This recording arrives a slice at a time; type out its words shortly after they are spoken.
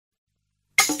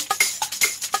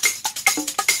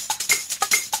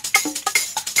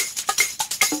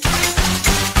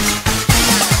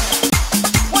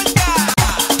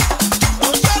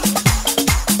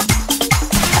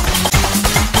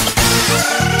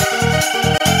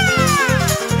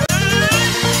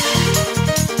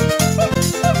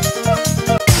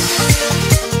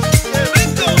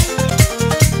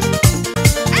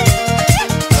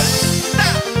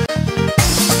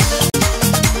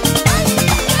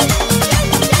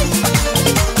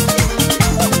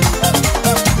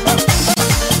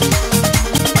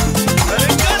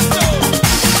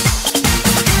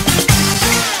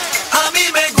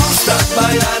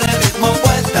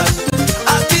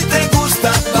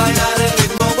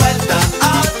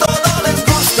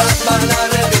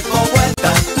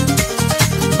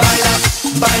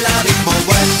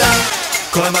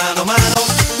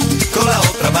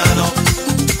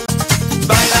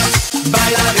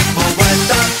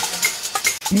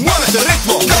mueve este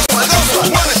ritmo, goza, goza,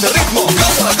 mueve este ritmo,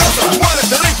 goza, goza, mueve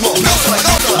este ritmo, goza,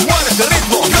 goza, mueve este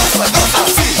ritmo, goza, goza,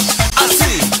 así,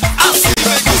 así, así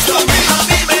me gusta a mí. A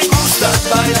mí me gusta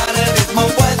bailar el ritmo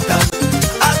vuelta,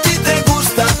 a ti te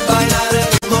gusta bailar el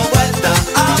ritmo vuelta,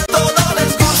 a todos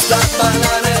les gusta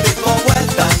bailar el ritmo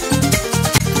vuelta.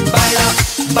 Baila,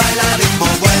 baila el ritmo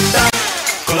vuelta,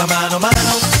 con la mano,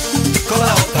 mano, con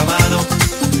la otra mano,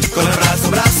 con el brazo,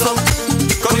 brazo,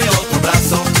 con el otro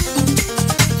brazo.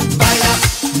 Baila,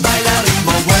 baila el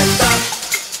ritmo vuelta.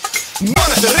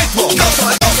 Mueve este ritmo, goza,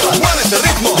 goza, mueve este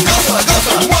ritmo, goza,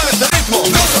 goza, mueve este ritmo,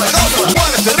 goza, goza,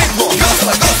 mueve este ritmo,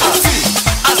 goza, goza, así,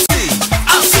 así,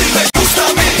 así me gusta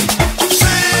a mí.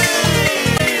 Sí.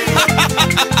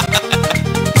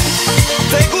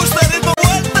 ¿Te gusta el ritmo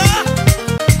vuelta?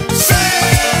 Sí.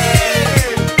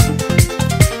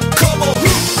 Como,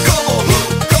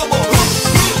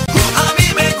 a mí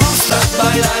me gusta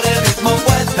bailar el ritmo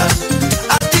vuelta,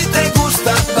 a ti te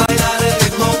gusta bailar el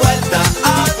ritmo vuelta,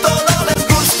 a todos les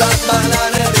gusta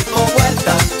bailar el ritmo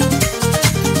vuelta.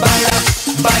 Baila,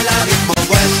 baila el ritmo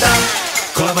vuelta,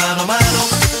 con la mano, mano,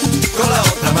 con la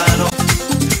otra mano,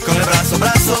 con el brazo,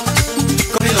 brazo,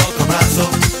 con el otro brazo,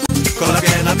 con la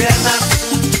pierna, pierna,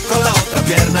 con la otra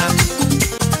pierna.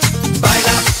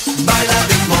 Baila, baila el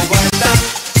ritmo vuelta.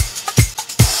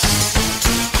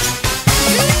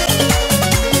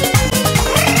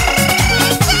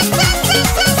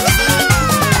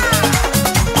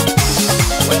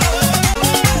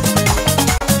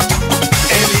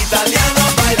 El italiano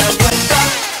baila vuelta,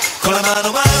 con la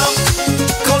mano, mano,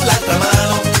 con l'altra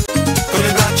mano, con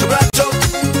il braccio, braccio,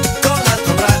 con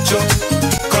l'altro braccio,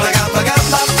 con la gamba,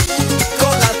 gamba,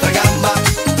 con l'altra gamba.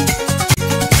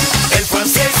 El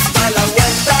francés baila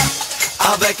vuelta,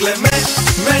 avec les mains,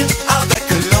 mains, avec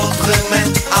l'autre main,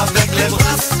 avec les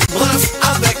bras, bras,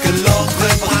 avec l'autre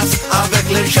bras, avec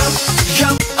les jambes,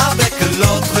 jambes, avec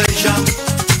l'autre jambe.